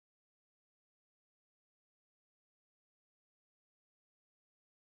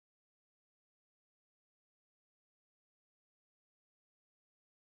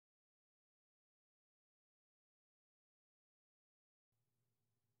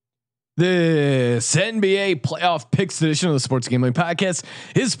This NBA playoff picks edition of the Sports Gambling Podcast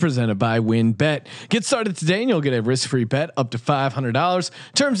is presented by WynnBET. Get started today and you'll get a risk-free bet up to $500.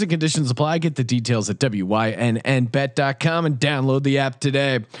 Terms and conditions apply. Get the details at wynnbet.com and download the app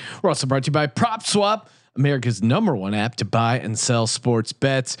today. We're also brought to you by PropSwap, America's #1 app to buy and sell sports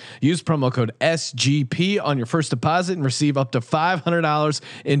bets. Use promo code SGP on your first deposit and receive up to $500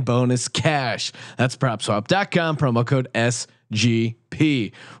 in bonus cash. That's PropSwap.com, promo code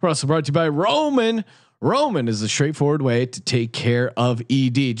SGP. We're also brought to you by Roman. Roman is a straightforward way to take care of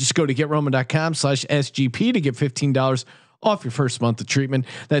ED. Just go to GetRoman.com/SGP to get $15 off your first month of treatment.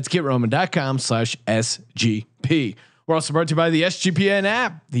 That's GetRoman.com/SGP. We're also brought to you by the SGPN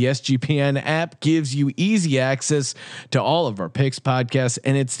app. The SGPN app gives you easy access to all of our picks, podcasts,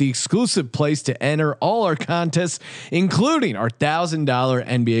 and it's the exclusive place to enter all our contests, including our $1,000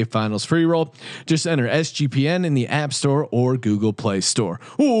 NBA Finals free roll. Just enter SGPN in the App Store or Google Play Store.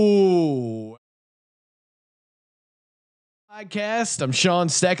 Ooh. Podcast. I'm Sean,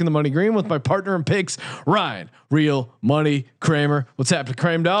 stacking the money green with my partner in picks, Ryan, Real Money Kramer. What's happening,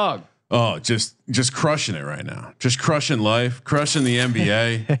 Kramer dog? Oh, just crushing it right now. Just crushing life, crushing the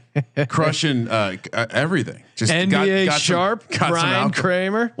NBA, crushing everything. Just NBA got sharp, Ryan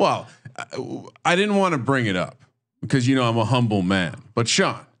Kramer. Well, I didn't want to bring it up because I'm a humble man. But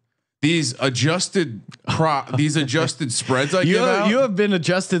Sean, these adjusted spreads I give out. You have been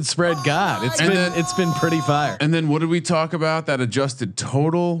adjusted spread god. It's been pretty fire. And then what did we talk about? That adjusted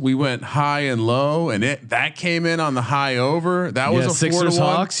total. We went high and low, and that came in on the high over. That was a Sixers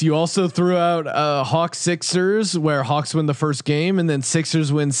Hawks. You also threw out Hawks Sixers, where Hawks win the first game, and then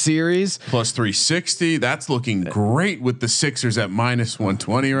Sixers win series plus 360. That's looking great with the Sixers at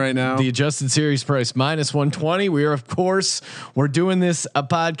 -120 right now. The adjusted series price -120. We're doing this a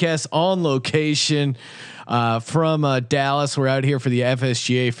podcast on location from Dallas. We're out here for the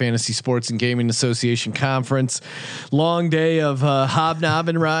FSGA Fantasy Sports and Gaming Association Conference. Long day of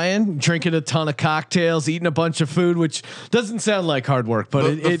hobnobbing, Ryan, drinking a ton of cocktails, eating a bunch of food, which doesn't sound like hard work, but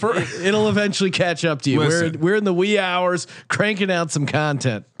it'll eventually catch up to you. Listen, we're in the wee hours cranking out some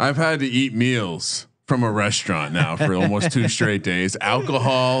content. I've had to eat meals from a restaurant now for almost 2 straight days.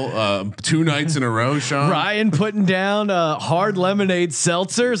 Alcohol, 2 nights in a row. Sean, Ryan putting down hard lemonade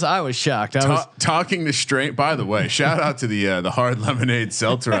seltzers. I was shocked. I was talking to straight. By the way, shout out to the hard lemonade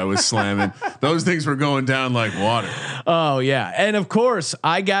seltzer I was slamming. Those things were going down like water. Oh yeah, and of course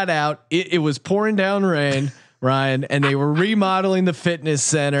I got out. It was pouring down rain, Ryan, and they were remodeling the fitness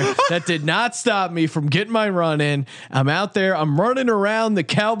center. That did not stop me from getting my run in. I'm out there. I'm running around the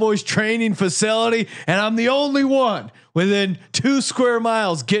Cowboys training facility, and I'm the only one within 2 square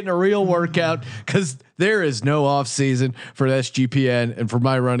miles getting a real workout, because there is no off season for SGPN and for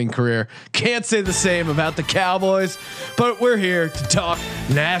my running career. Can't say the same about the Cowboys, but we're here to talk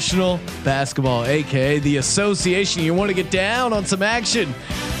National Basketball, aka the association. You want to get down on some action,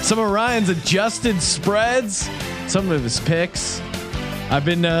 some of Ryan's adjusted spreads, some of his picks. I've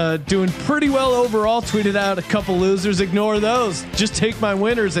been doing pretty well overall. Tweeted out a couple losers. Ignore those. Just take my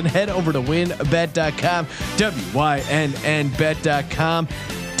winners and head over to wynnbet.com, wynnbet.com.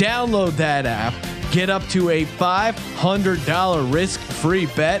 Download that app. Get up to a $500 risk-free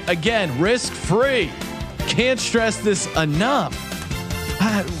bet. Again, risk-free. Can't stress this enough.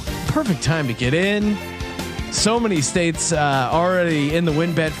 Perfect time to get in. So many states already in the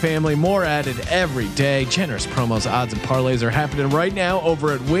WynnBET family. More added every day. Generous promos, odds, and parlays are happening right now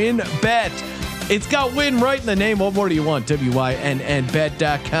over at WynnBET. It's got win right in the name. What more do you want?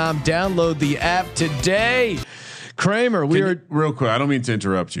 wynnbet.com. Download the app today. Kramer, real quick. I don't mean to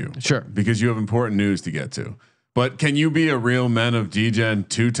interrupt you. Sure. Because you have important news to get to. But can you be a real men of DGen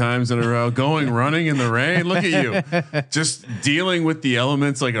 2 times in a row, going running in the rain? Look at you, just dealing with the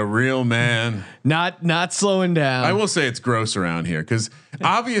elements like a real man. Not slowing down. I will say it's gross around here because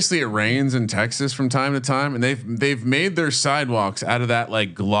obviously it rains in Texas from time to time, and they've made their sidewalks out of that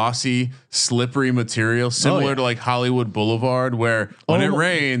like glossy, slippery material, similar to like Hollywood Boulevard, where when it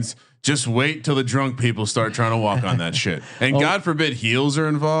rains, just wait till the drunk people start trying to walk on that shit. And God forbid heels are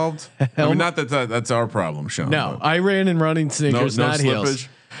involved. I mean, not that that's our problem, Sean. No, I ran in running sneakers, no not slippage.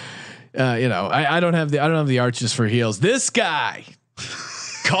 Heels. I don't have the arches for heels. This guy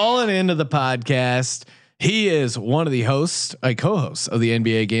calling into the podcast. He is one of the hosts, co-hosts of the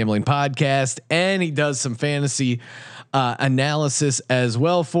NBA Gambling Podcast, and he does some fantasy analysis as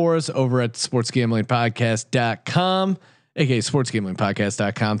well for us over at sportsgamblingpodcast.com. aka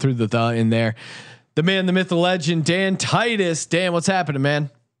sportsgamblingpodcast.com, through the in there. The man, the myth, the legend, Dan Titus. Dan, what's happening, man?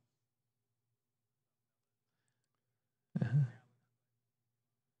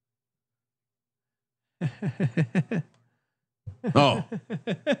 Oh,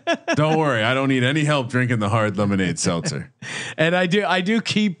 don't worry. I don't need any help drinking the hard lemonade seltzer. And I do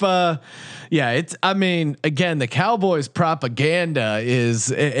keep, I mean, again, the Cowboys propaganda is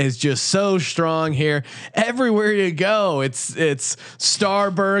just so strong here. Everywhere you go, it's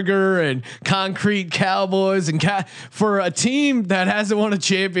Star Burger and Concrete Cowboys, and for a team that hasn't won a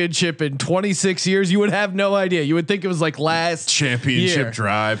championship in 26 years, you would have no idea. You would think it was like last championship year.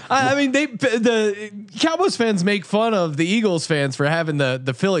 drive. I mean, the Cowboys fans make fun of the Eagles fans for having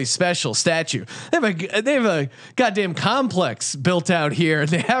the Philly special statue. They have a goddamn complex built out here, and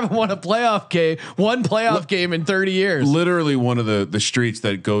they haven't won a playoff game in 30 years. Literally one of the streets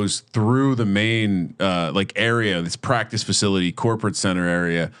that goes through the main like area, this practice facility, corporate center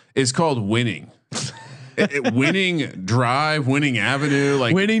area, is called Winning. Winning Drive, Winning Avenue,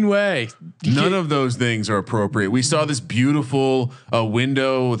 like Winning Way. None of those things are appropriate. We saw this beautiful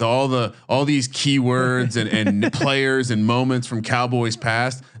window with all these keywords and players and moments from Cowboys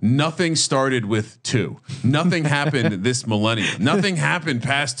past. Nothing started with 2. Nothing happened this millennium. Nothing happened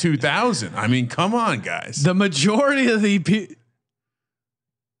past 2000. I mean, come on, guys. The majority of the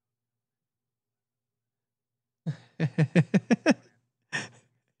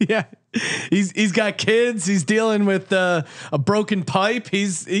yeah, he's got kids. He's dealing with a broken pipe.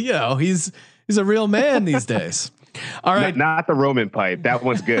 He's a real man these days. All right, not the Roman pipe. That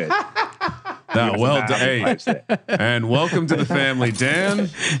one's good. No, well done. Hey, and welcome to the family, Dan.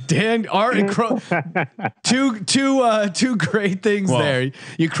 Dan, Art, and two great things there.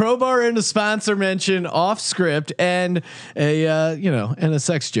 You crowbar in a sponsor mention off script and a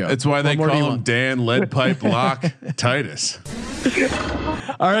sex joke. That's why they call him Dan Lead Pipe Lock Titus.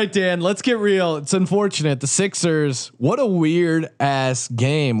 All right, Dan, let's get real. It's unfortunate. The Sixers, what a weird ass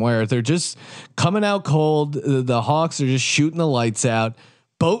game where they're just coming out cold. The Hawks are just shooting the lights out.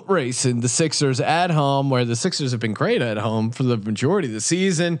 Boat racing the Sixers at home, where the Sixers have been great at home for the majority of the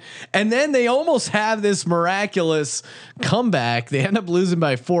season. And then they almost have this miraculous comeback. They end up losing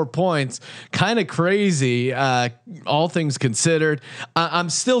by 4 points. Kind of crazy, all things considered. I'm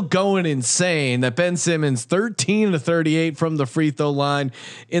still going insane that Ben Simmons 13 to 38 from the free throw line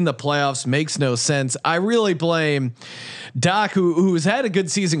in the playoffs makes no sense. I really blame Doc, who's had a good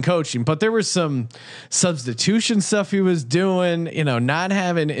season coaching, but there was some substitution stuff he was doing, not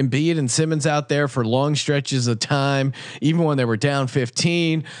having Embiid and Simmons out there for long stretches of time, even when they were down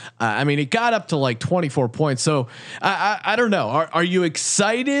 15. I mean, it got up to like 24 points. So I don't know. Are you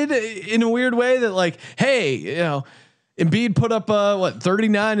excited in a weird way that like, hey, Embiid put up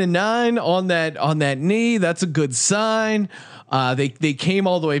 39 and 9 on that knee. That's a good sign. They came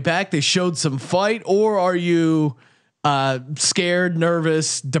all the way back. They showed some fight, or are you scared,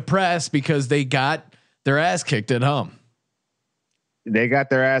 nervous, depressed because they got their ass kicked at home? They got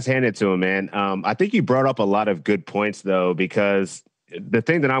their ass handed to them, man. I think you brought up a lot of good points though, because the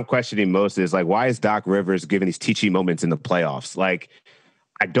thing that I'm questioning most is like, why is Doc Rivers giving these teachy moments in the playoffs? Like,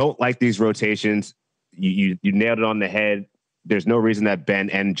 I don't like these rotations. You nailed it on the head. There's no reason that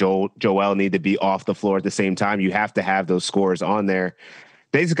Ben and Joel need to be off the floor at the same time. You have to have those scores on there.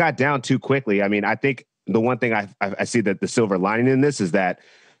 They just got down too quickly. I mean, I think the one thing I see that the silver lining in this is that,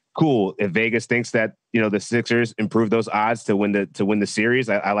 cool, if Vegas thinks that the Sixers improve those odds to win the series,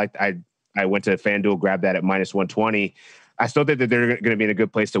 I went to FanDuel, grabbed that at -120. I still think that they're going to be in a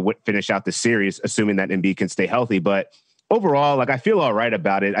good place to finish out the series, assuming that Embiid can stay healthy. But overall, like, I feel all right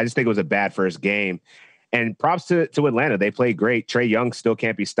about it. I just think it was a bad first game. And props to Atlanta. They played great. Trae Young still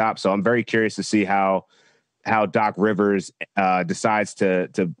can't be stopped. So I'm very curious to see how Doc Rivers decides to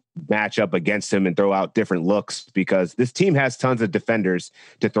match up against him and throw out different looks, because this team has tons of defenders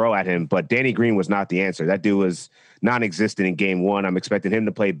to throw at him, but Danny Green was not the answer. That dude was non-existent in game one. I'm expecting him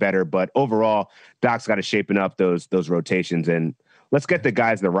to play better, but overall Doc's got to shapen up those rotations, and let's get the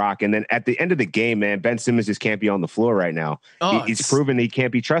guys the rock. And then at the end of the game, man, Ben Simmons just can't be on the floor right now. He's proven he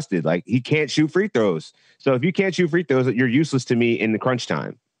can't be trusted. Like, he can't shoot free throws. So if you can't shoot free throws, you're useless to me in the crunch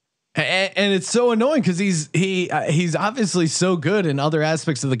time. And it's so annoying because he's obviously so good in other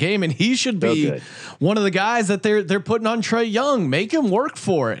aspects of the game, and he should be one of the guys that they're putting on Trae Young. Make him work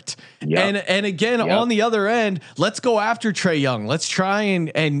for it. Yep. And again, on the other end, let's go after Trae Young. Let's try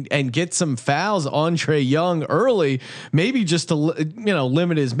and get some fouls on Trae Young early, maybe just to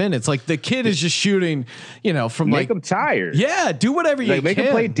limit his minutes. Like, the kid is just shooting, from make him tired. Yeah, do whatever you can. Make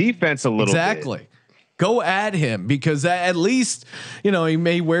him play defense a little bit. Exactly. go at him, because at least, you know, he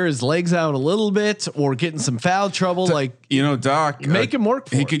may wear his legs out a little bit or get in some foul trouble. Like, you know, Doc, make him work.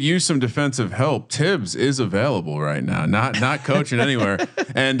 He could use some defensive help. Tibbs is available right now, not coaching anywhere.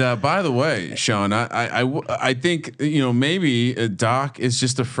 And by the way, Sean, I think, you know, maybe Doc is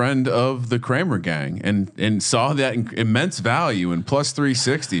just a friend of the Kramer gang and saw that immense value in plus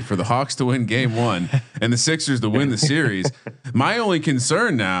 360 for the Hawks to win game 1 and the Sixers to win the series. My only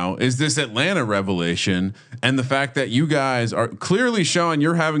concern now is this Atlanta revelation and the fact that you guys are clearly, Sean,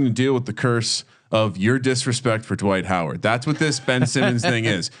 you're having to deal with the curse of your disrespect for Dwight Howard. That's what this Ben Simmons thing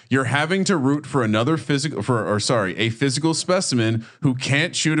is. You're having to root for another a physical specimen who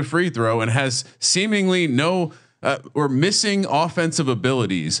can't shoot a free throw and has seemingly no or missing offensive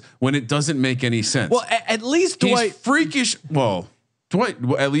abilities when it doesn't make any sense. Well, at least he's Dwight freakish. Well,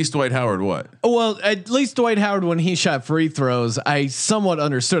 at least Dwight Howard. What? Well, at least Dwight Howard, when he shot free throws, I somewhat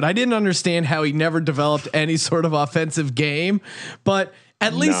understood. I didn't understand how he never developed any sort of offensive game, but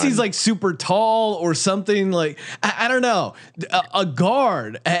at least he's like super tall or something. Like, I don't know, a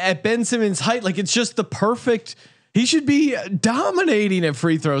guard at Ben Simmons' height. Like, it's just the perfect. He should be dominating at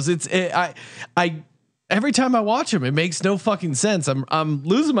free throws. Every time I watch him, it makes no fucking sense. I'm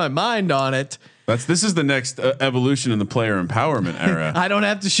losing my mind on it. This is the next evolution in the player empowerment era. I don't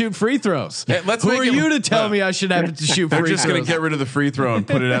have to shoot free throws. Hey, Who are you to tell me I should have to shoot free throws? They're just going to get rid of the free throw and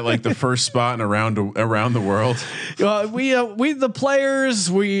put it at like the first spot and around the world. We the players,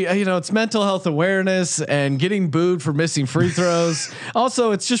 it's mental health awareness and getting booed for missing free throws.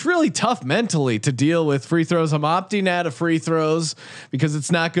 Also, it's just really tough mentally to deal with free throws. I'm opting out of free throws because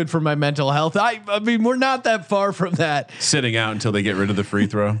it's not good for my mental health. I mean, we're not that far from that. Sitting out until they get rid of the free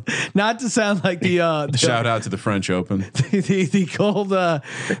throw. Not to sound like the shout out to the French Open, the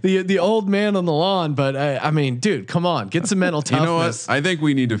old man on the lawn. But I mean, dude, come on, get some mental toughness. You know what? I think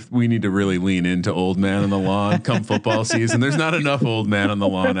we need to really lean into old man on the lawn come football season. There's not enough old man on the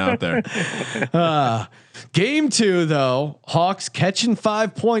lawn out there. Game 2 though, Hawks catching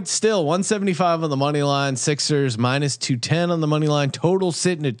 5 points still, 175 on the money line. Sixers minus 210 on the money line. Total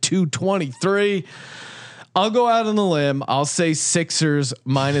sitting at 223. I'll go out on the limb. I'll say Sixers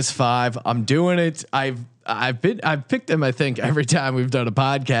 -5. I'm doing it. I've picked them, I think, every time we've done a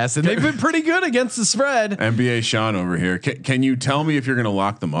podcast, and they've been pretty good against the spread. NBA Sean over here. Can you tell me if you're going to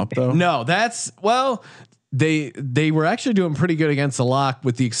lock them up though? No, they were actually doing pretty good against the lock,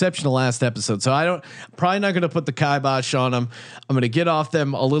 with the exception of last episode. So probably not going to put the kibosh on them. I'm going to get off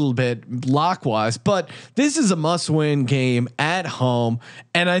them a little bit lock wise, but this is a must win game at home.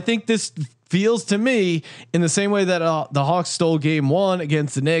 And I think this feels to me in the same way that the Hawks stole game 1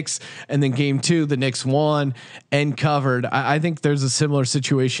 against the Knicks, and then game 2, the Knicks won and covered. I think there's a similar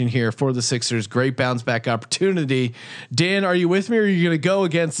situation here for the Sixers. Great bounce back opportunity. Dan, are you with me, or are you going to go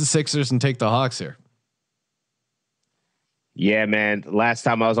against the Sixers and take the Hawks here? Yeah, man. Last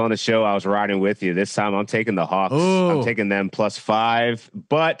time I was on the show, I was riding with you. This time I'm taking the Hawks. Ooh. I'm taking them +5,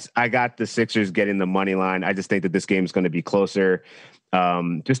 but I got the Sixers getting the money line. I just think that this game is going to be closer.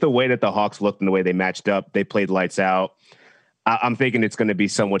 Just the way that the Hawks looked and the way they matched up, they played lights out. I'm thinking it's going to be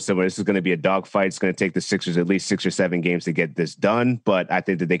somewhat similar. This is going to be a dogfight. It's going to take the Sixers at least 6 or 7 games to get this done, but I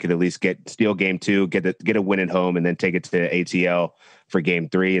think that they could at least steal game 2, get a win at home, and then take it to ATL for game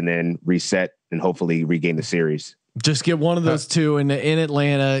 3, and then reset and hopefully regain the series. Just get one of those two in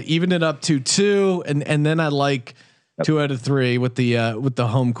Atlanta, even it up to 2, and then I like 2 out of 3 with the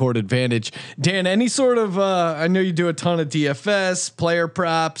home court advantage. Dan, any sort of I know you do a ton of DFS player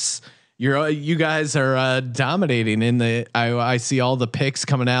props. You guys are dominating in the. I see all the picks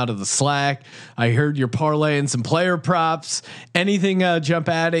coming out of the Slack. I heard you're parlaying some player props. Anything jump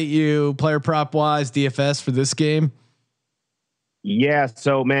out at you player prop wise DFS for this game? Yeah,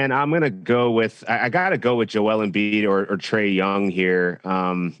 so man, I'm gonna go with I gotta go with Joel Embiid or Trae Young here.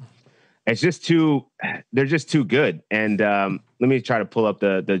 It's just they're just too good. And let me try to pull up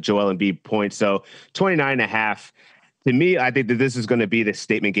the Joel Embiid points. So 29.5. To me, I think that this is going to be the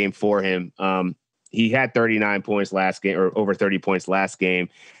statement game for him. He had 39 points last game, or over 30 points last game.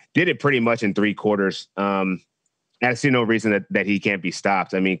 Did it pretty much in 3 quarters. I see no reason that he can't be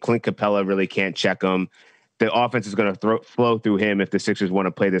stopped. I mean, Clint Capella really can't check him. The offense is going to flow through him if the Sixers want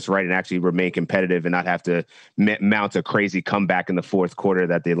to play this right and actually remain competitive and not have to mount a crazy comeback in the 4th quarter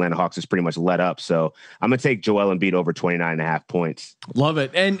that the Atlanta Hawks has pretty much let up. So I'm going to take Joel Embiid over 29.5 points. Love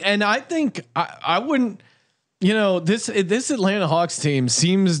it. And I think I wouldn't. You know, this Atlanta Hawks team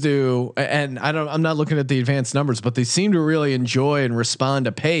seems to, and I'm not looking at the advanced numbers, but they seem to really enjoy and respond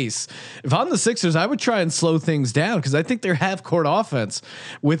to pace. If I'm the Sixers, I would try and slow things down because I think their half court offense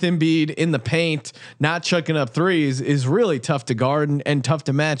with Embiid in the paint, not chucking up threes, is really tough to guard and tough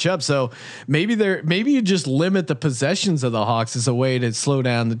to match up. So maybe you just limit the possessions of the Hawks as a way to slow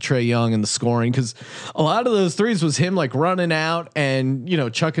down the Trae Young and the scoring, because a lot of those threes was him like running out and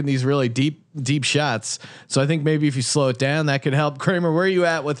chucking these really deep shots. So I think maybe if you slow it down, that could help. Kramer, where are you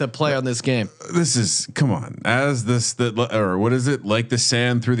at with the play on this game? This is, come on, or what is it, like the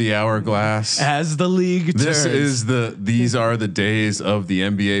sand through the hourglass? As the league turns. These are the days of the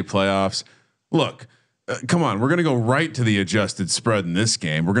NBA playoffs. Look, come on, we're gonna go right to the adjusted spread in this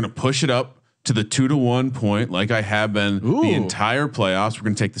game. We're gonna push it up to the 2-1 point, like I have been the entire playoffs. We're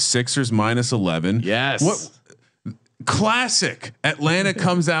gonna take the Sixers -11. Yes. What? Classic. Atlanta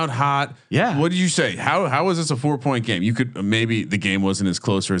comes out hot. Yeah. What did you say? How was this a 4-point game? You could, maybe the game wasn't as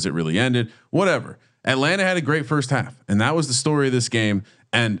closer as it really ended. Whatever. Atlanta had a great first half, and that was the story of this game.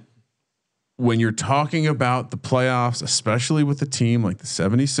 And when you're talking about the playoffs, especially with a team like the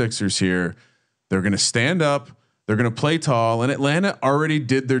 76ers here, they're going to stand up. They're going to play tall, and Atlanta already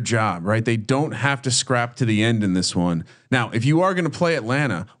did their job, right? They don't have to scrap to the end in this one. Now, if you are going to play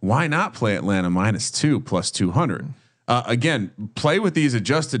Atlanta, why not play Atlanta -2 plus 200? Again, play with these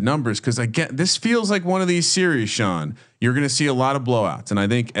adjusted numbers, because again, this feels like one of these series, Sean. You're going to see a lot of blowouts, and I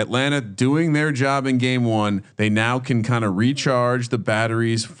think Atlanta doing their job in game one, they now can kind of recharge the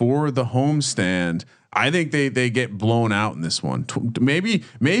batteries for the homestand. I think they get blown out in this one. Maybe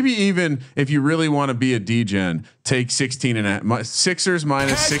even if you really want to be a degen, take 16.5 Sixers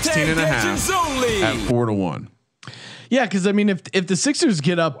 -16.5 at 4-1. Yeah, because I mean, if the Sixers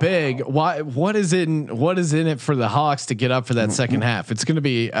get up big, what is in it for the Hawks to get up for that second half? It's going to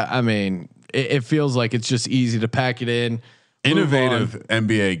be. I mean, it feels like it's just easy to pack it in. Innovative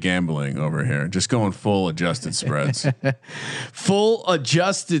NBA gambling over here, just going full adjusted spreads. Full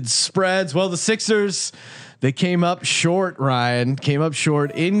adjusted spreads. Well, the Sixers, they came up short. Ryan came up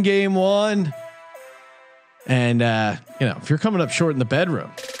short in game one. And if you're coming up short in the bedroom,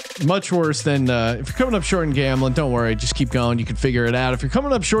 much worse than if you're coming up short in gambling. Don't worry, just keep going. You can figure it out. If you're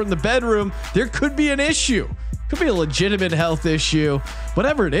coming up short in the bedroom, there could be an issue. Could be a legitimate health issue.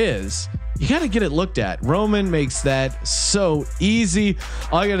 Whatever it is, you got to get it looked at. Roman makes that so easy.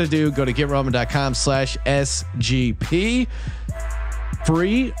 All you got to do, go to GetRoman.com/SGP.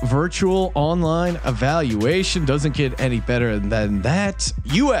 Free virtual online evaluation. Doesn't get any better than that.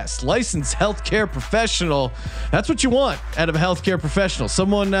 U.S. licensed healthcare professional. That's what you want out of a healthcare professional.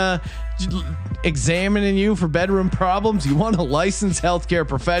 Someone examining you for bedroom problems. You want a licensed healthcare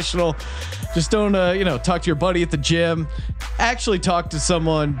professional. Just don't talk to your buddy at the gym. Actually talk to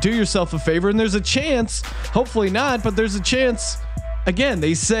someone. Do yourself a favor. And there's a chance, hopefully not, but there's a chance. Again,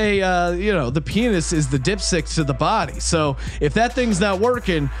 they say, the penis is the dipstick to the body. So if that thing's not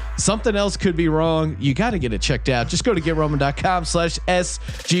working, something else could be wrong. You got to get it checked out. Just go to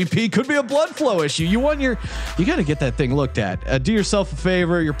GetRoman.com/SGP. Could be a blood flow issue. You got to get that thing looked at. Do yourself a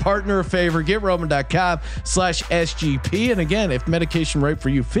favor, your partner a favor. GetRoman.com/SGP. And again, if medication right for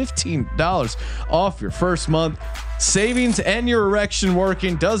you, $15 off your first month. Savings and your erection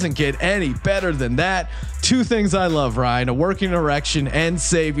working. Doesn't get any better than that. Two things I love, Ryan: a working erection and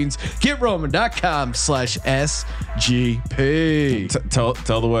savings. GetRoman.com/SGP.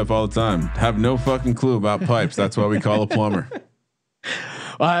 Tell the wife all the time. Have no fucking clue about pipes. That's why we call a plumber.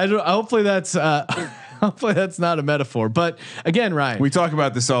 Hopefully that's not a metaphor. But again, Ryan, we talk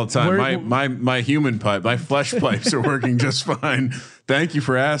about this all the time. My human pipe, my flesh pipes are working just fine. Thank you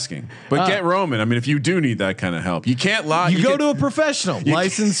for asking. But get Roman. I mean, if you do need that kind of help, you can't lie. You go to a professional,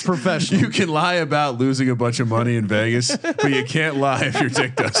 licensed professional. You can lie about losing a bunch of money in Vegas, but you can't lie if your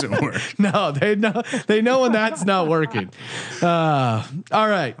dick doesn't work. No, they know when that's not working. All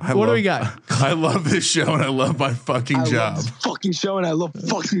right. What do we got? I love this show and I love my fucking job. Love this fucking show and I love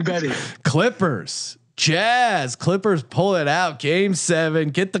fucking betting. Clippers. Jazz. Clippers pull it out. Game 7.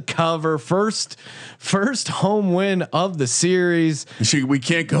 Get the cover. First home win of the series. We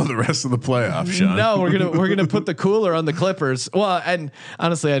can't go the rest of the playoffs, Sean. No, we're gonna put the cooler on the Clippers. Well, and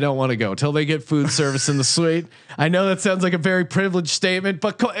honestly, I don't want to go till they get food service in the suite. I know that sounds like a very privileged statement,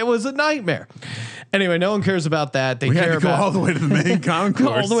 but it was a nightmare. Anyway, no one cares about that. They care about all the way to the main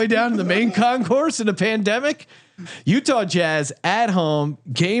concourse, all the way down to the main concourse in a pandemic. Utah Jazz at home,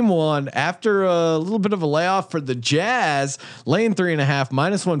 game 1 after a little bit of a layoff for the Jazz, laying 3.5,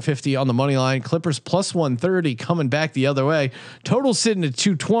 -150 on the money line. Clippers +130 coming back the other way. Total sitting at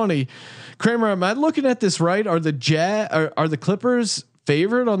 220. Kramer, am I looking at this right? Are the Clippers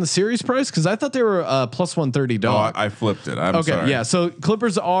favorite on the series price? Because I thought they were plus 130 dog. Oh, I flipped it. I'm okay, sorry. yeah. So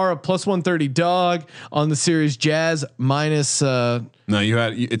Clippers are a plus 130 dog on the series. Jazz minus. No,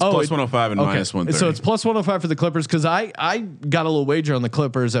 it's plus 105 and minus 130. So it's plus 105 for the Clippers because I got a little wager on the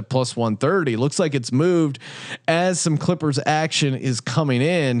Clippers at plus 130. Looks like it's moved as some Clippers action is coming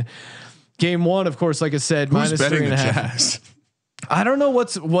in. Game one, of course, like I said, Who's minus betting 3.5. the Jazz? I don't know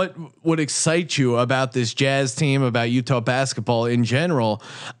what would excite you about this Jazz team, about Utah basketball in general.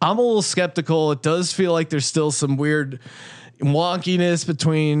 I'm a little skeptical. It does feel like there's still some weird wonkiness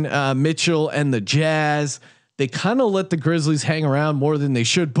between Mitchell and the Jazz. They kind of let the Grizzlies hang around more than they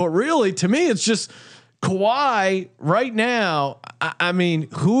should. But really, to me, it's just Kawhi right now. I mean,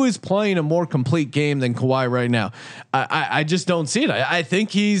 who is playing a more complete game than Kawhi right now? I just don't see it. I think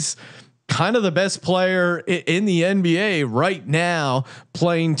he's kind of the best player in the NBA right now,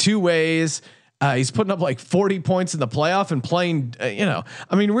 playing two ways. He's putting up like 40 points in the playoff and playing, I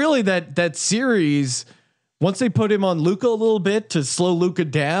mean, really that series, once they put him on Luka a little bit to slow Luka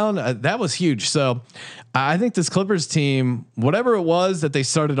down, that was huge. So I think this Clippers team, whatever it was that they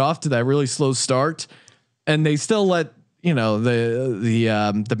started off to that really slow start, and they still let,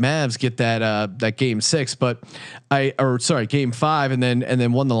 the Mavs get that game 6, but game 5, and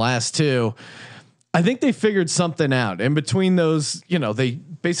then won the last 2. I think they figured something out, and between those, they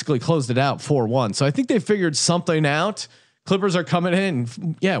basically closed it out 4-1. So I think they figured something out. Clippers are coming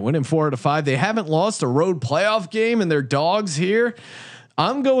in, winning 4 out of 5. They haven't lost a road playoff game, and they're dogs here.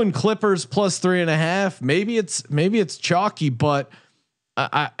 I'm going Clippers plus 3.5. Maybe it's chalky, but.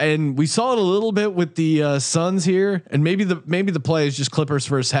 And we saw it a little bit with the Suns here, and maybe the play is just Clippers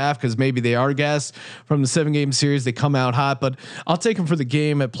first half because maybe they are gassed from the 7-game series. They come out hot, but I'll take them for the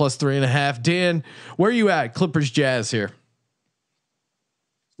game at plus 3.5. Dan, where are you at? Clippers Jazz here.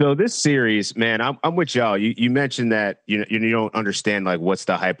 So this series, man, I'm with y'all. You mentioned that you don't understand like what's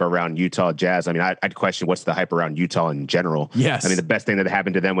the hype around Utah Jazz. I mean, I'd question what's the hype around Utah in general. Yes, I mean the best thing that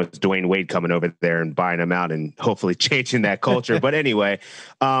happened to them was Dwayne Wade coming over there and buying them out and hopefully changing that culture. But anyway,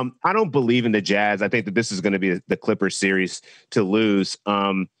 I don't believe in the Jazz. I think that this is going to be the Clippers series to lose.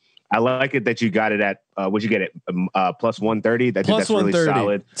 I like it that you got it at what'd you get it plus 130. I think that's really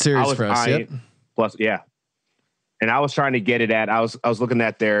solid. Series for us. Yep. Plus, yeah. And I was trying to get it at, I was looking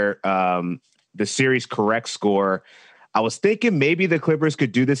at their, the series correct score. I was thinking maybe the Clippers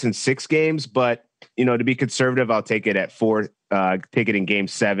could do this in 6 games, but to be conservative, I'll take it at 4, take it in game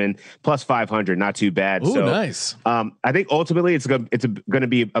 7 plus 500. Not too bad. Ooh, so nice. I think ultimately it's going to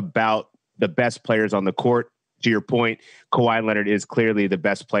be about the best players on the court. To your point, Kawhi Leonard is clearly the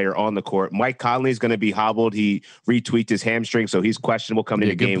best player on the court. Mike Conley is going to be hobbled. He retweaked his hamstring, so he's questionable coming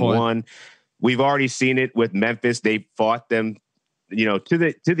into game 1. We've already seen it with Memphis. They fought them,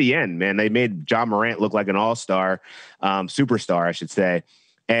 to the end, man. They made John Morant look like an all-star, superstar, I should say.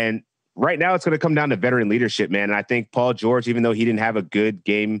 And right now it's going to come down to veteran leadership, man. And I think Paul George, even though he didn't have a good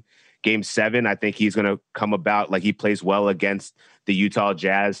game 7, I think he's going to come about like he plays well against the Utah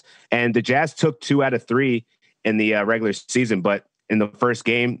Jazz. And the Jazz took 2 out of 3 in the regular season, but in the first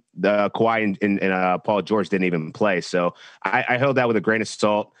game, the Kawhi and Paul George didn't even play. So I held that with a grain of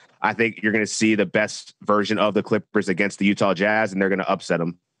salt. I think you're going to see the best version of the Clippers against the Utah Jazz, and they're going to upset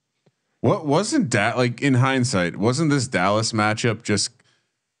them. What wasn't that like in hindsight? Wasn't this Dallas matchup just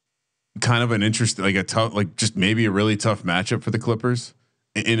kind of an interesting, like a tough, like just maybe a really tough matchup for the Clippers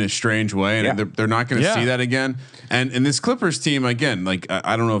in a strange way, and they're not going to see that again. And this Clippers team again, like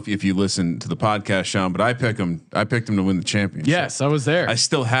I don't know if you listen to the podcast, Sean, but I picked them to win the championship. Yes, I was there. I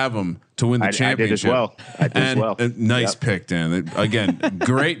still have them to win the championship. I did as well. Nice pick, Dan. Again,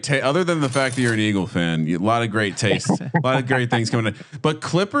 great taste. Other than the fact that you're an Eagle fan, a lot of great taste, a lot of great things coming in. But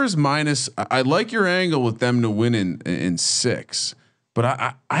Clippers minus, I like your angle with them to win in 6,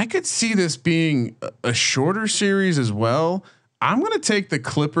 but I could see this being a shorter series as well. I'm going to take the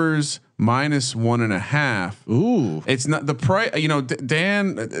Clippers minus 1.5. Ooh, it's not the price.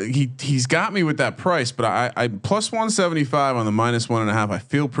 Dan, he's got me with that price, but I plus 175 on the minus 1.5. I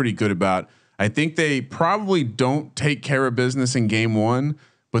feel pretty good about. I think they probably don't take care of business in game 1,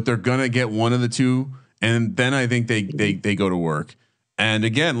 but they're going to get one of the 2. And then I think they go to work. And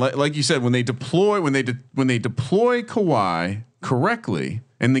again, like you said, when they deploy Kawhi correctly.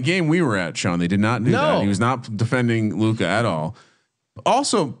 In the game we were at, Sean, they did not do that. He was not defending Luka at all.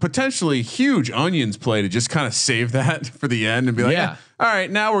 Also, potentially huge onions play to just kind of save that for the end and be like, all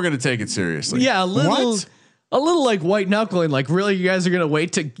right, now we're going to take it seriously. Yeah, a little like white knuckling. Like, really, you guys are going to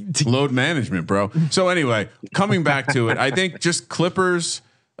wait to load management, bro. So anyway, coming back to it, I think just Clippers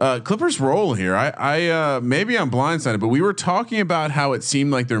Clippers roll here. I maybe I'm blindsided, but we were talking about how it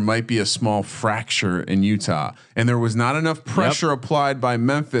seemed like there might be a small fracture in Utah, and there was not enough pressure applied by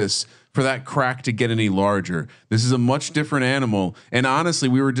Memphis for that crack to get any larger. This is a much different animal. And honestly,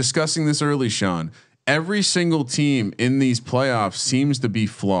 we were discussing this early, Sean. Every single team in these playoffs seems to be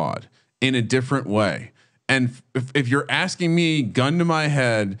flawed in a different way. And if you're asking me, gun to my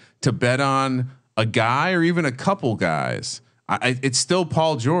head, to bet on a guy or even a couple guys, it's still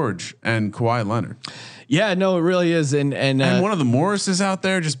Paul George and Kawhi Leonard. Yeah, no, it really is. And one of the Morrises out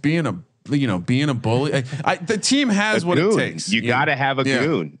there just being a bully. The team has what it takes. You got to have a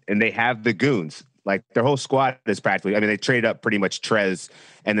goon, and they have the goons. Like their whole squad is practically. I mean, they traded up pretty much Trez,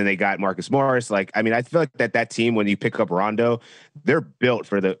 and then they got Marcus Morris. Like, I mean, I feel like that team, when you pick up Rondo, they're built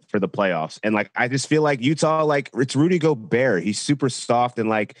for the playoffs. And like, I just feel like Utah, like it's Rudy Gobert. He's super soft, and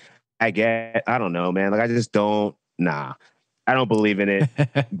like I don't know, man. Like I just don't. I don't believe in it.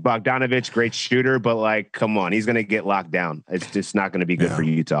 Bogdanovich, great shooter, but like, come on, he's going to get locked down. It's just not going to be good for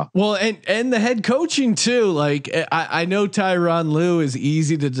Utah. Well, and the head coaching too. Like I know Tyronn Lue is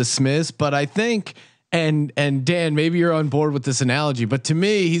easy to dismiss, but I think, and Dan, maybe you're on board with this analogy, but to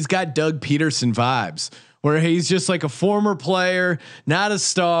me, he's got Doug Peterson vibes, where he's just like a former player, not a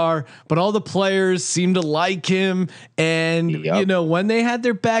star, but all the players seem to like him. And, you know, when they had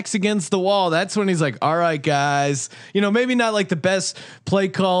their backs against the wall, that's when he's like, all right, guys, you know, maybe not like the best play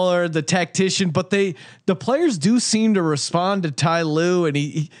caller, the tactician, but the players do seem to respond to Ty Lue, and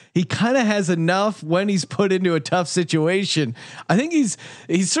he kind of has enough when he's put into a tough situation. I think he's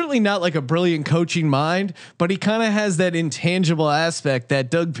certainly not like a brilliant coaching mind, but he kind of has that intangible aspect that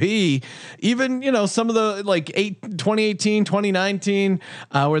Doug P, even, you know, some of the like 2018, 2019,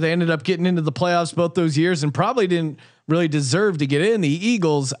 where they ended up getting into the playoffs both those years and probably didn't really deserve to get in. The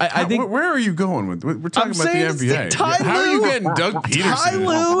Eagles, I think. Where are you going with? We're talking about the NBA. How are you getting Doug Peterson? Ty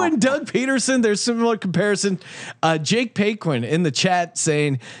Lue and Doug Peterson. There's similar comparison. Jake Paquin in the chat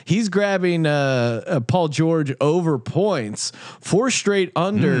saying he's grabbing Paul George over points, 4 straight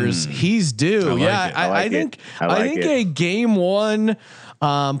unders. He's due. I think a game one.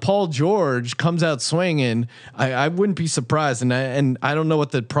 Paul George comes out swinging. I wouldn't be surprised, and I don't know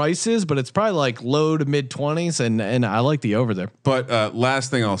what the price is, but it's probably like low to mid 20s, and I like the over there. But last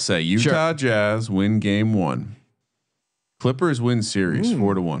thing I'll say: Utah Jazz win game 1. Clippers win series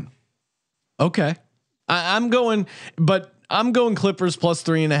 4-1. Okay, I'm going Clippers plus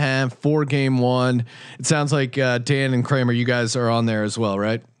 3.5 for game 1. It sounds like Dan and Kramer, you guys are on there as well,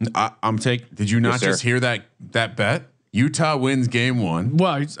 right? I'm taking. Did you not just hear that bet? Utah wins game 1.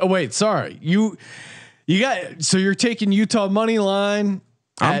 Well, wait, sorry. You got, so you're taking Utah money line.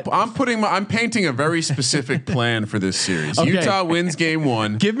 I'm painting a very specific plan for this series. Okay. Utah wins game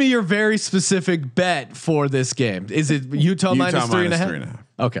 1. Give me your very specific bet for this game. Is it Utah minus 3.5?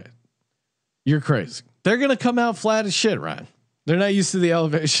 Okay. You're crazy. They're going to come out flat as shit, Ryan. They're not used to the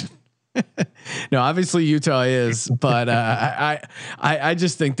elevation. No, obviously Utah is, but I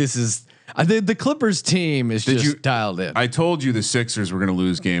just think this is, the Clippers team is dialed in. I told you the Sixers were going to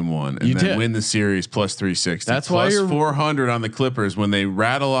lose game 1 and then win the series plus 360. That's plus why you're 400 on the Clippers when they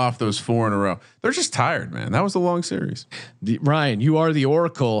rattle off those 4 in a row. They're just tired, man. That was a long series. Ryan, you are the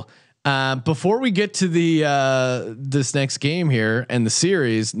Oracle. Before we get to the this next game here and the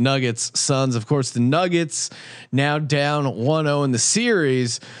series, Nuggets Suns, of course, the Nuggets now down 1-0 in the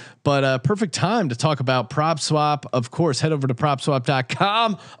series. But perfect time to talk about PropSwap. Of course, head over to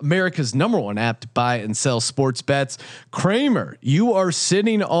PropSwap.com, America's #1 app to buy and sell sports bets. Kramer, you are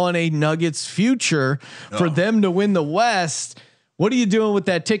sitting on a Nuggets future for them to win the West. What are you doing with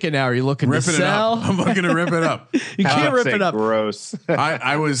that ticket now? Are you looking to sell? I'm looking to rip it up. You can't rip it up. Gross.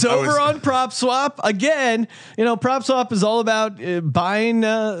 I was on PropSwap again. You know, PropSwap is all about buying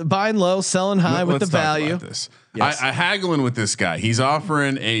low, selling high with the value. Yes. I haggling with this guy. He's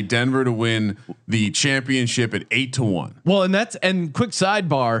offering a Denver to win the championship at 8-1. Well, and quick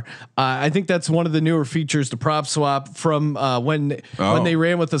sidebar. I think that's one of the newer features to PropSwap from when they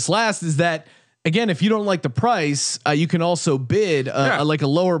ran with us last. Is that, again, if you don't like the price, you can also bid like a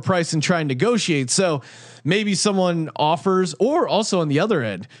lower price and try and negotiate. So maybe someone offers, or also on the other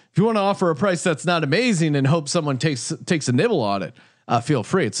end, if you want to offer a price that's not amazing and hope someone takes a nibble on it, feel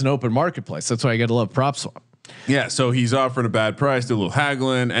free. It's an open marketplace. That's why I got to love PropSwap. Yeah, so he's offering a bad price, do a little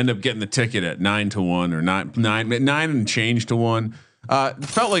haggling, end up getting the ticket at 9-1 or 9 and change to 1.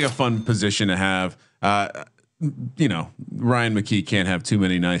 Felt like a fun position to have. You know, Ryan McKee can't have too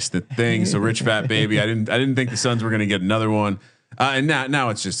many nice things. So rich fat baby. I didn't think the Suns were going to get another one. And now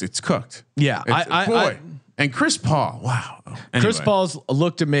it's cooked. Yeah, And Chris Paul, wow. Anyway. Chris Paul's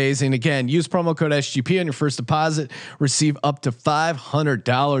looked amazing. Again, use promo code SGP on your first deposit. Receive up to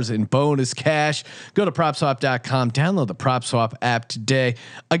 $500 in bonus cash. Go to PropSwap.com. Download the PropSwap app today.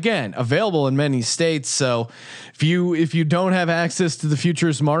 Again, available in many states. So if you don't have access to the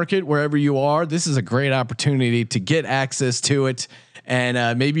futures market wherever you are, this is a great opportunity to get access to it.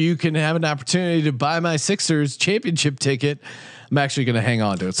 And maybe you can have an opportunity to buy my Sixers championship ticket. I'm actually going to hang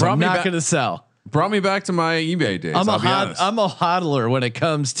on to it, so I'm not going to sell. Brought me back to my eBay days. I'm a hodler when it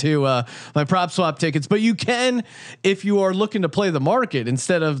comes to my prop swap tickets, but you can, if you are looking to play the market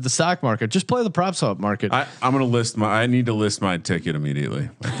instead of the stock market, just play the prop swap market. I need to list my ticket immediately.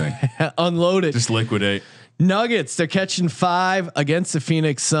 I think unload it, just liquidate. Nuggets, they're catching 5 against the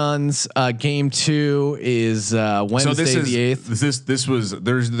Phoenix Suns. Game 2 is Wednesday the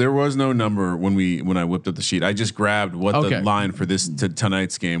 8th. There was no number when I whipped up the sheet. I just grabbed what the line for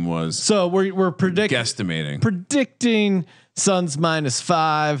tonight's game was. So we're predicting Suns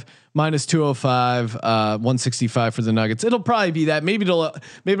 -5, -205, 165 for the Nuggets. It'll probably be that. Maybe it'll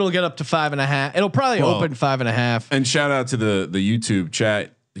get up to 5.5. It'll probably open 5.5. And shout out to the YouTube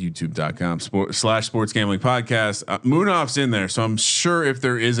chat. YouTube.com/sports gambling podcast. Moonoff's in there, so I'm sure if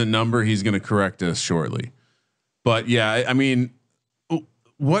there is a number, he's going to correct us shortly. But yeah, I mean,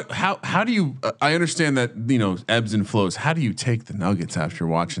 how do you? I understand that ebbs and flows. How do you take the Nuggets after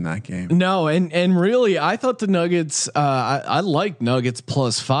watching that game? No, and really, I thought the Nuggets. I like Nuggets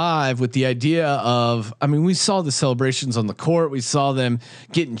 +5 with the idea of. I mean, we saw the celebrations on the court. We saw them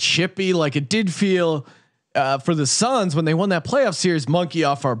getting chippy. Like it did feel. For the Suns when they won that playoff series, monkey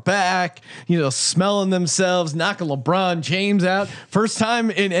off our back, smelling themselves, knocking LeBron James out. First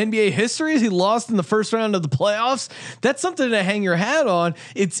time in NBA history he lost in the first round of the playoffs. That's something to hang your hat on.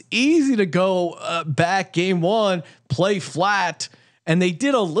 It's easy to go back game 1, play flat. And they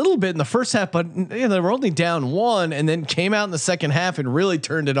did a little bit in the first half, but they were only down 1 and then came out in the second half and really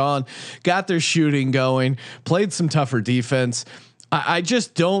turned it on, got their shooting going, played some tougher defense. I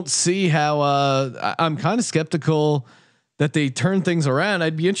just don't see how. I'm kind of skeptical that they turn things around.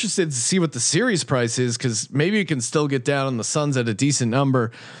 I'd be interested to see what the series price is because maybe you can still get down on the Suns at a decent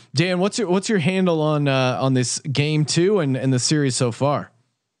number. Dan, what's your handle on this game 2 and the series so far?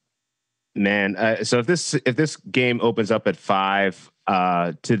 Man, so if this game opens up at 5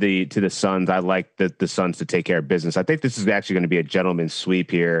 to the Suns, I like the Suns to take care of business. I think this is actually going to be a gentleman's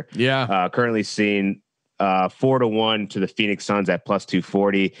sweep here. Yeah, currently seeing. 4-1 to the Phoenix Suns at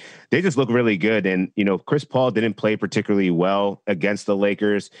 +240. They just look really good. And, Chris Paul didn't play particularly well against the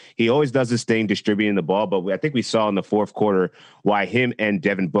Lakers. He always does this thing distributing the ball, but I think we saw in the fourth quarter why him and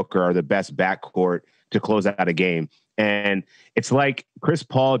Devin Booker are the best backcourt to close out a game. And it's like Chris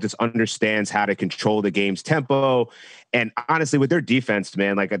Paul just understands how to control the game's tempo. And honestly, with their defense,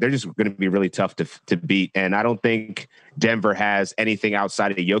 man, like they're just going to be really tough to beat. And I don't think Denver has anything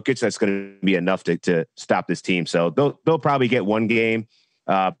outside of Jokic that's going to be enough to stop this team. So they'll probably get one game,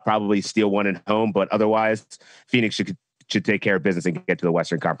 probably steal one at home. But otherwise, Phoenix should take care of business and get to the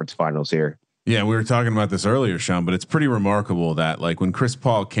Western Conference Finals here. Yeah, we were talking about this earlier, Sean, but it's pretty remarkable that like when Chris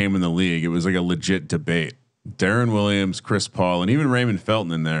Paul came in the league, it was like a legit debate. Darren Williams, Chris Paul, and even Raymond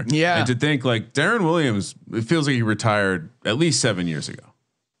Felton in there. Yeah. And to think like Darren Williams, it feels like he retired at least 7 years ago.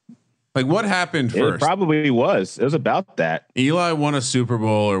 Like what happened first? It probably was. It was about that. Eli won a Super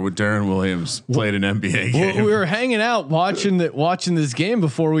Bowl, or would Darren Williams played an NBA game? We were hanging out watching this game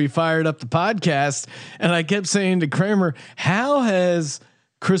before we fired up the podcast, and I kept saying to Kramer, "How has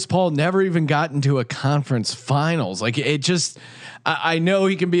Chris Paul never even gotten to a conference finals? Like it just." I know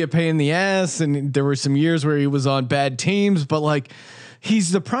he can be a pain in the ass, and there were some years where he was on bad teams, but like he's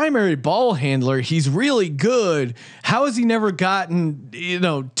the primary ball handler. He's really good. How has he never gotten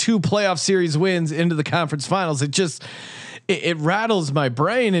 2 playoff series wins into the conference finals? It rattles my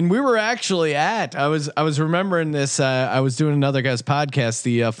brain. And we were actually I was remembering this. I was doing another guy's podcast,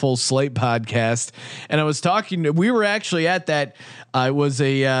 the Full Slate podcast, and I was talking. We were actually at that. It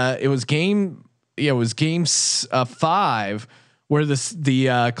was game 5. Where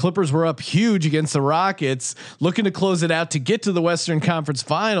the Clippers were up huge against the Rockets, looking to close it out to get to the Western Conference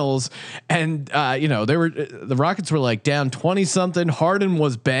Finals, and the Rockets were like down 20 something. Harden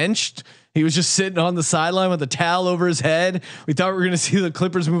was benched. He was just sitting on the sideline with a towel over his head. We thought we were going to see the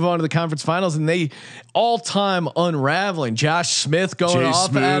Clippers move on to the conference finals, and they all-time unraveling. Josh Smith going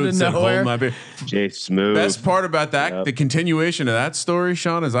off out of nowhere. Jay Smooth. Best part about that, the continuation of that story,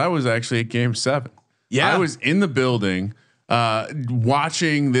 Sean, is I was actually at Game 7. Yeah, I was in the building.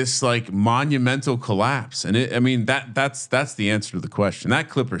 Watching this like monumental collapse, and that's the answer to the question. That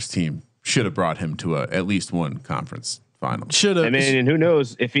Clippers team should have brought him to at least one conference finals. Should have. I mean, and who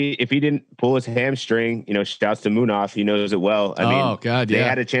knows if he didn't pull his hamstring? Shouts to Munaf. He knows it well. I mean, God, they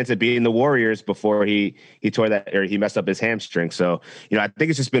had a chance of beating the Warriors before he tore that, or he messed up his hamstring. So I think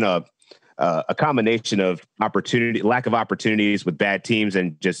it's just been a combination of lack of opportunities with bad teams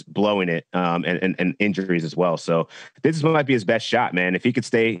and just blowing it, and injuries as well. So this might be his best shot, man. If he could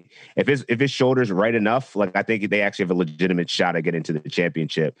stay, if his shoulder's right enough, like I think they actually have a legitimate shot at getting to the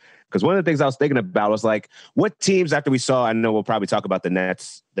championship. Because one of the things I was thinking about was like, what teams after we saw, I know we'll probably talk about the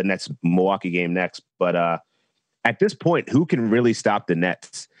Nets Milwaukee game next, but at this point, who can really stop the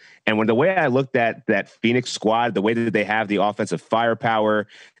Nets? And when the way I looked at that Phoenix squad, the way that they have the offensive firepower,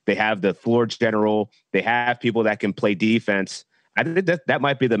 they have the floor general, they have people that can play defense. I think that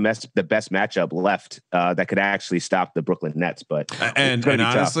might be the best matchup left that could actually stop the Brooklyn Nets. But and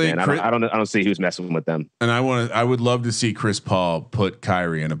honestly, tough, I don't see who's messing with them. And I would love to see Chris Paul put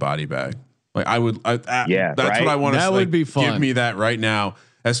Kyrie in a body bag. Like that's right? What I want to. That would be fun. Give me that right now.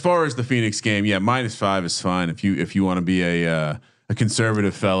 As far as the Phoenix game, -5 is fine if you want to be a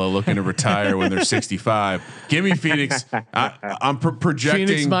conservative fellow looking to retire when they're 65. Give me Phoenix. I'm projecting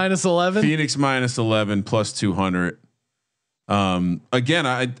Phoenix -11. Phoenix -11 plus 200. Again,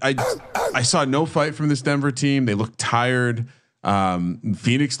 I saw no fight from this Denver team. They looked tired.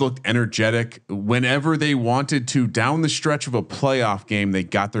 Phoenix looked energetic whenever they wanted to. Down the stretch of a playoff game, they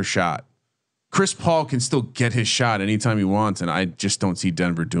got their shot. Chris Paul can still get his shot anytime he wants, and I just don't see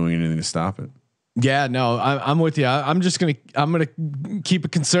Denver doing anything to stop it. Yeah, no, I'm with you. I'm gonna keep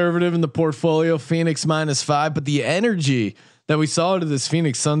it conservative in the portfolio. Phoenix -5, but the energy that we saw to this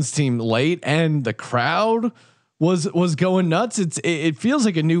Phoenix Suns team late, and the crowd was going nuts. It feels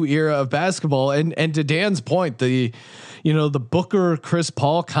like a new era of basketball. And to Dan's point, the Booker Chris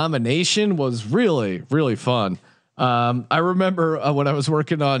Paul combination was really, really fun. I remember when I was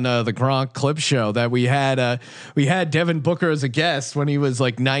working on the Gronk clip show that we had Devin Booker as a guest when he was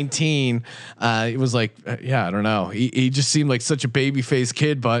like 19. It was like, I don't know. He just seemed like such a baby faced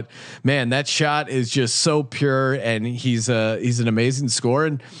kid, but man, that shot is just so pure, and he's an amazing scorer.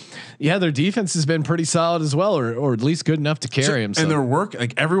 And yeah, their defense has been pretty solid as well, or at least good enough to carry him. And their work,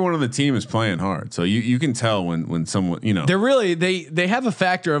 like everyone on the team is playing hard. So you can tell when someone, they're really, they have a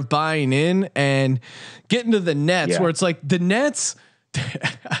factor of buying in and getting to the Nets where it's like the Nets,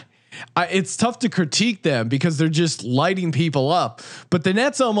 it's tough to critique them because they're just lighting people up, but the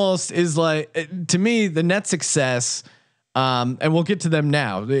Nets almost is like, to me, the Nets success, and we'll get to them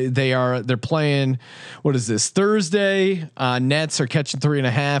now. They're playing, what is this, Thursday? Nets are catching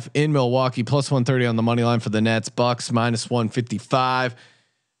 3.5 in Milwaukee, plus 130 on the money line for the Nets. Bucks -155.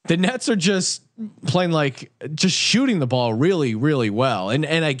 The Nets are just playing just shooting the ball really, really well. And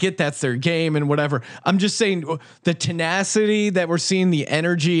I get that's their game and whatever. I'm just saying the tenacity that we're seeing, the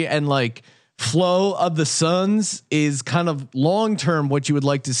energy and flow of the Suns is kind of long-term what you would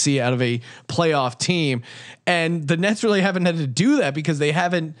like to see out of a playoff team. And the Nets really haven't had to do that because they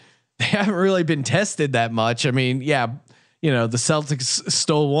haven't really been tested that much. I mean, the Celtics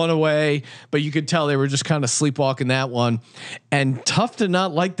stole one away, but you could tell they were just kind of sleepwalking that one. And tough to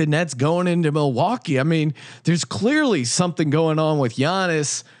not like the Nets going into Milwaukee. I mean, there's clearly something going on with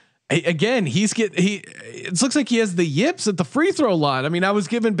Giannis. Again, it looks like he has the yips at the free throw line. I mean, I was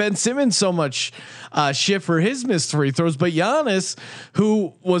giving Ben Simmons so much shit for his missed free throws, but Giannis,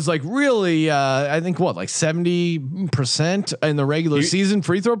 who was really, I think 70% in the regular season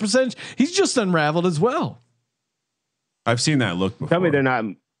free throw percentage, he's just unraveled as well. I've seen that look before. Tell me they're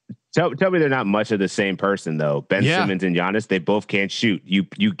not much of the same person though. Ben Simmons and Giannis, they both can't shoot.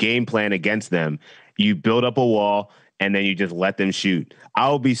 You game plan against them. You build up a wall and then you just let them shoot.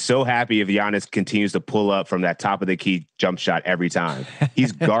 I'll be so happy if Giannis continues to pull up from that top of the key jump shot every time.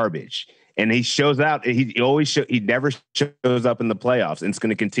 He's garbage. And he shows out. He never shows up in the playoffs. And it's going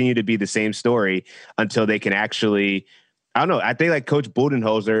to continue to be the same story until they can actually, I don't know. I think Coach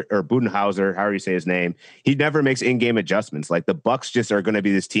Budenhauser, however you say his name, he never makes in-game adjustments. The Bucks just are going to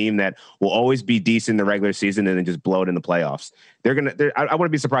be this team that will always be decent in the regular season and then just blow it in the playoffs. I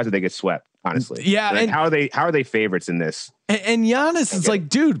wouldn't be surprised if they get swept, honestly. Yeah. And how are they favorites in this? And Giannis is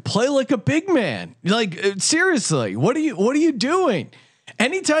dude, play like a big man. Seriously, what are you doing?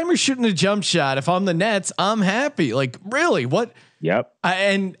 Anytime you're shooting a jump shot, if I'm the Nets, I'm happy. Really, what? Yep.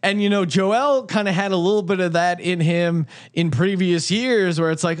 And Joel kind of had a little bit of that in him in previous years where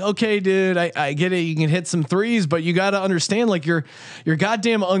it's okay, dude, I get it. You can hit some threes, but you got to understand you're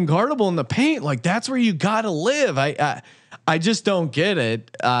goddamn unguardable in the paint. That's where you got to live. I just don't get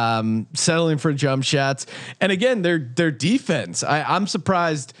it. Settling for jump shots. And again, their defense, I'm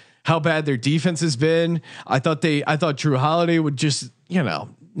surprised how bad their defense has been. I thought Drew Holiday would just,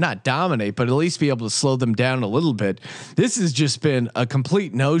 not dominate, but at least be able to slow them down a little bit. This has just been a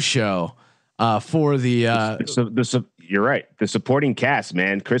complete no-show for the. You're right. The supporting cast,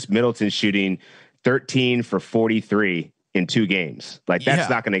 man. Chris Middleton shooting 13 for 43 in 2 games. Like that's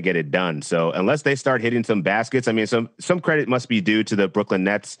not going to get it done. So unless they start hitting some baskets, I mean, some credit must be due to the Brooklyn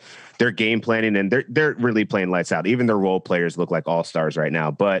Nets, their game planning, and they're really playing lights out. Even their role players look like all-stars right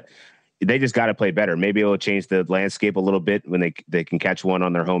now, but they just got to play better. Maybe it'll change the landscape a little bit when they can catch one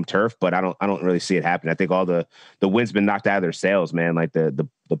on their home turf, but I don't really see it happen. I think all the wind's been knocked out of their sails, man. Like the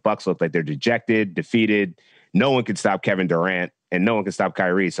Bucks look like they're dejected, defeated. No one can stop Kevin Durant and no one can stop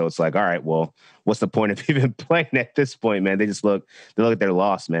Kyrie. So it's like, all right, well, what's the point of even playing at this point, man? They look at their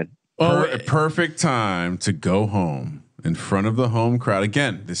loss, man. Perfect time to go home in front of the home crowd.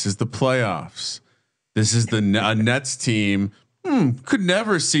 Again, this is the playoffs. This is the Nets team. Could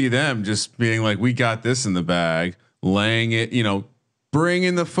never see them just being like, we got this in the bag, laying it,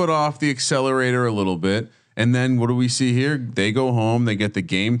 bringing the foot off the accelerator a little bit. And then what do we see here? They go home, they get the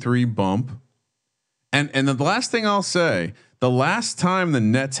game 3 bump. And the last thing I'll say, the last time the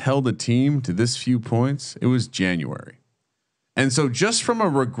Nets held a team to this few points, it was January. And so just from a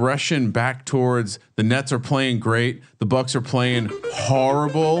regression back towards the Nets are playing great, the Bucks are playing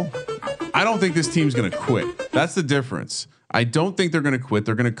horrible. I don't think this team's going to quit. That's the difference. I don't think they're going to quit.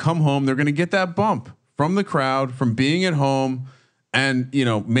 They're going to come home. They're going to get that bump from the crowd, from being at home. And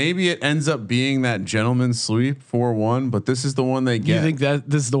maybe it ends up being that gentleman's sweep 4-1, but this is the one they get. You think that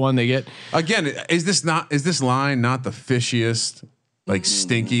this is the one they get? Again, is this line not the fishiest, like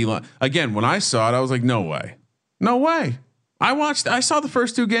stinky line? Again, when I saw it, I was like, no way. I saw the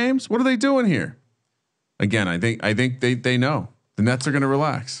first 2 games. What are they doing here? Again, I think they know the Nets are going to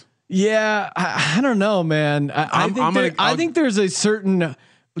relax. Yeah. I don't know, man. I think there's a certain.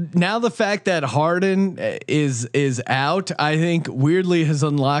 Now the fact that Harden is out, I think weirdly has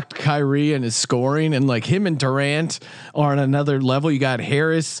unlocked Kyrie and his scoring, and like him and Durant are on another level. You got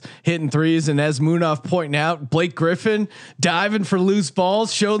Harris hitting threes, and as Munaf pointing out, Blake Griffin diving for loose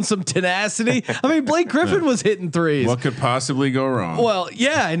balls, showing some tenacity. I mean, Blake Griffin was hitting threes. What could possibly go wrong? Well,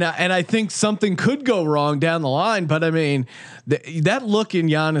 yeah, and I think something could go wrong down the line, but I mean, that look in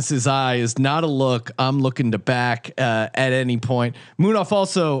Giannis's eye is not a look I'm looking to back at any point. Munaf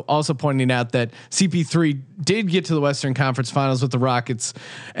also pointing out that CP3 did get to the Western Conference Finals with the Rockets,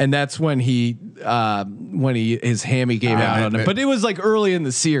 and that's when his hammy gave out on him. But it was like early in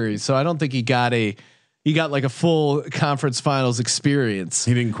the series, so I don't think he got like a full conference finals experience.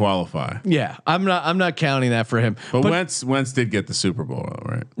 He didn't qualify. Yeah, I'm not counting that for him. But Wentz did get the Super Bowl,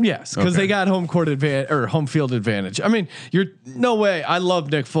 right? Yes, because they got home court advantage or home field advantage. I mean, you're no way. I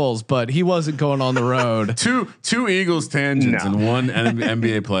love Nick Foles, but he wasn't going on the road. two Eagles tangents and one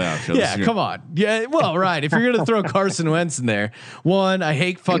NBA playoff show. Yeah, come on. Yeah, well, right. If you're gonna throw Carson Wentz in there, 1, I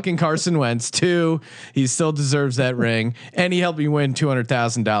hate fucking Carson Wentz. 2, he still deserves that ring, and he helped me win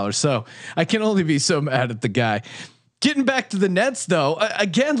 $200,000. So I can only be so mad at the guy. Getting back to the Nets though,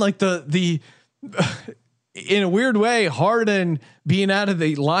 again, like the in a weird way, Harden being out of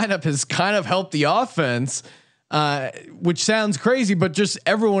the lineup has kind of helped the offense, which sounds crazy, but just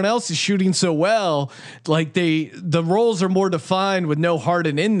everyone else is shooting so well. Like the roles are more defined with no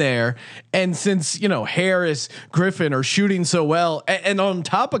Harden in there. And since, Harris, Griffin are shooting so well, and on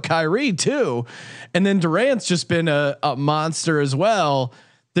top of Kyrie too, and then Durant's just been a monster as well.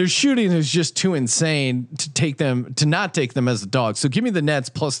 Their shooting is just too insane to not take them as a dog. So give me the Nets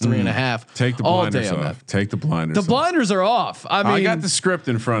plus 3.5. Take the blinders off. Take the blinders. The blinders are off. I mean, I got the script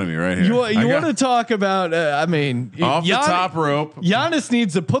in front of me right here. You want to talk about? Off the top rope. Giannis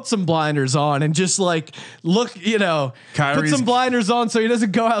needs to put some blinders on and just like look. Put some blinders on so he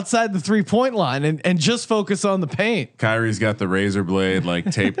doesn't go outside the 3-point line and just focus on the paint. Kyrie's got the razor blade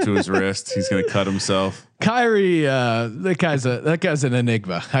like taped to his wrist. He's gonna cut himself. Kyrie, that guy's an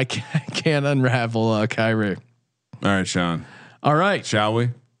enigma. I can't unravel Kyrie. All right, Sean. All right, shall we?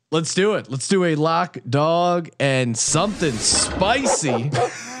 Let's do it. Let's do a lock, dog, and something spicy.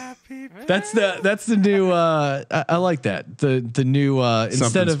 That's the new. I like that. The new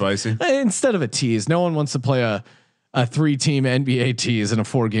instead of spicy. Instead of a tease. No one wants to play a 3-team NBA tease in a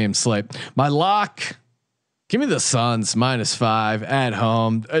 4-game slate. My lock. Give me the Suns -5 at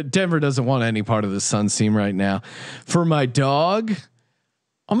home. Denver doesn't want any part of the Suns team right now. For my dog,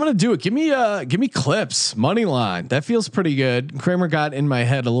 I'm gonna do it. Give me Clips money line. That feels pretty good. Kramer got in my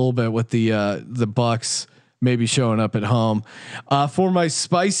head a little bit with the Bucks maybe showing up at home. For my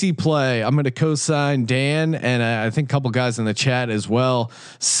spicy play, I'm gonna co-sign Dan and I think a couple guys in the chat as well.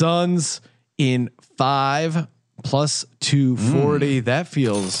 Suns in 5 plus 240. That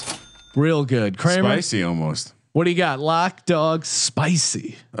feels real good. Kramer, spicy almost. What do you got? Lock, dog,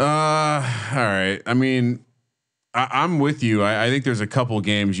 spicy. All right. I mean, I'm with you. I think there's a couple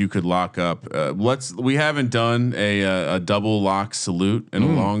games you could lock up. We haven't done a double lock salute in a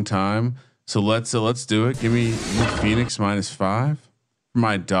long time, so let's do it. Give me Phoenix -5 for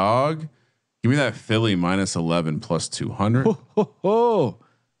my dog. Give me that Philly -11 plus 200.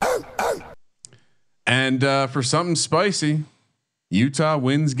 And for something spicy, Utah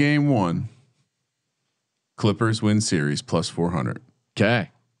wins game 1. Clippers win series plus 400. Okay.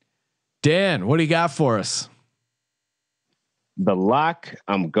 Dan, what do you got for us? The lock,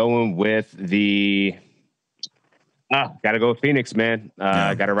 I'm going with the. Gotta go with Phoenix, man.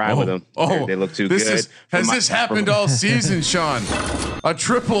 Gotta ride with them. They look too good. Has this happened all season, Sean? A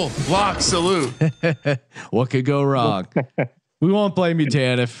triple lock salute. What could go wrong? We won't blame you,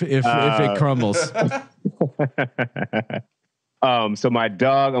 Dan, if it crumbles. So my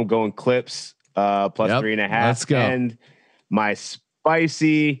dog, I'm going Clips plus 3.5. Let's go. And my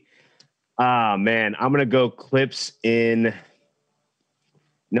spicy, man, I'm gonna go Clips in.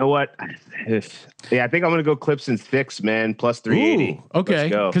 You know what? I think I'm gonna go Clips in 6, man, plus 380. Ooh, okay,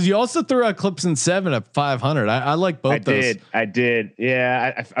 because you also threw out Clips in 7 at 500. I like both. I did.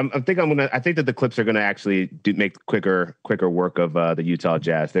 Yeah, I think that the Clips are gonna actually make quicker work of the Utah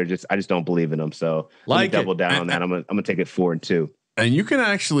Jazz. I just don't believe in them. So double down on that. I'm gonna take it 4 and 2. And you can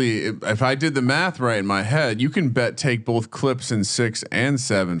actually, if I did the math right in my head, you can take both Clips in 6 and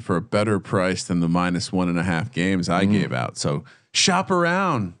 7 for a better price than the -1.5 games I gave out. So shop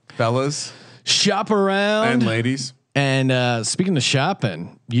around, fellas. Shop around and ladies. And speaking of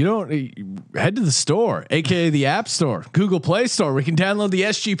shopping, head to the store, aka the App Store, Google Play Store. We can download the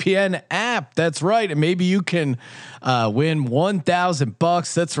SGPN app. That's right, and maybe you can win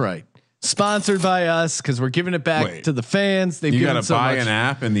 $1,000. That's right. Sponsored by us because we're giving it back to the fans. You got to buy an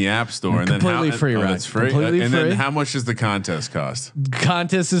app in the App Store and completely then free. Right, it's free. Completely and free. then how much does the contest cost?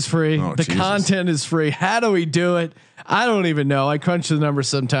 Contest is free. The content is free. How do we do it? I don't even know. I crunch the numbers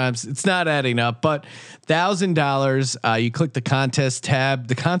sometimes. It's not adding up, but $1,000. You click the contest tab.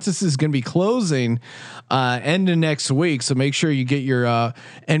 The contest is going to be closing end of next week. So make sure you get your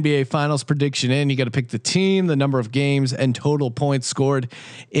NBA Finals prediction in. You got to pick the team, the number of games, and total points scored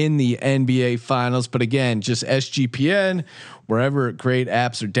in the NBA Finals. But again, just SGPN, wherever great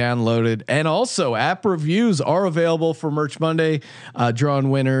apps are downloaded, and also app reviews are available for Merch Monday,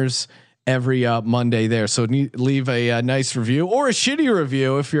 drawing winners every Monday there. So leave a nice review or a shitty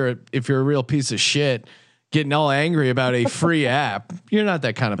review if you're a real piece of shit getting all angry about a free app. You're not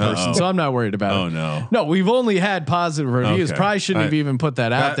that kind of person, so I'm not worried about it. Oh no, no, we've only had positive reviews. Okay. Probably shouldn't have even put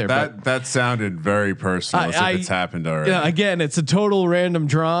that out there. That sounded very personal. If it's happened already. Yeah, again, it's a total random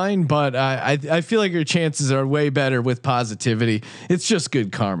drawing, but I feel like your chances are way better with positivity. It's just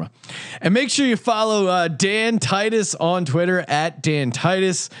good karma. And make sure you follow Dan Titus on Twitter at Dan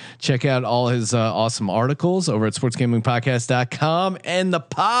Titus. Check out all his awesome articles over at sportsgamblingpodcast.com and the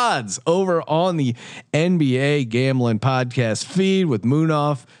pods over on the NBA Gambling Podcast feed with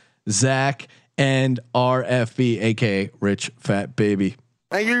Moonoff, Zach, and RFB, aka Rich Fat Baby.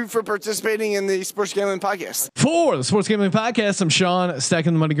 Thank you for participating in the Sports Gambling Podcast. For the Sports Gambling Podcast, I'm Sean,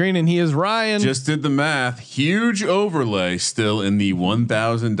 stacking the money green, and he is Ryan. Just did the math. Huge overlay still in the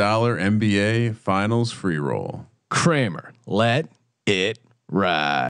 $1,000 NBA Finals free roll. Kramer, let it ride.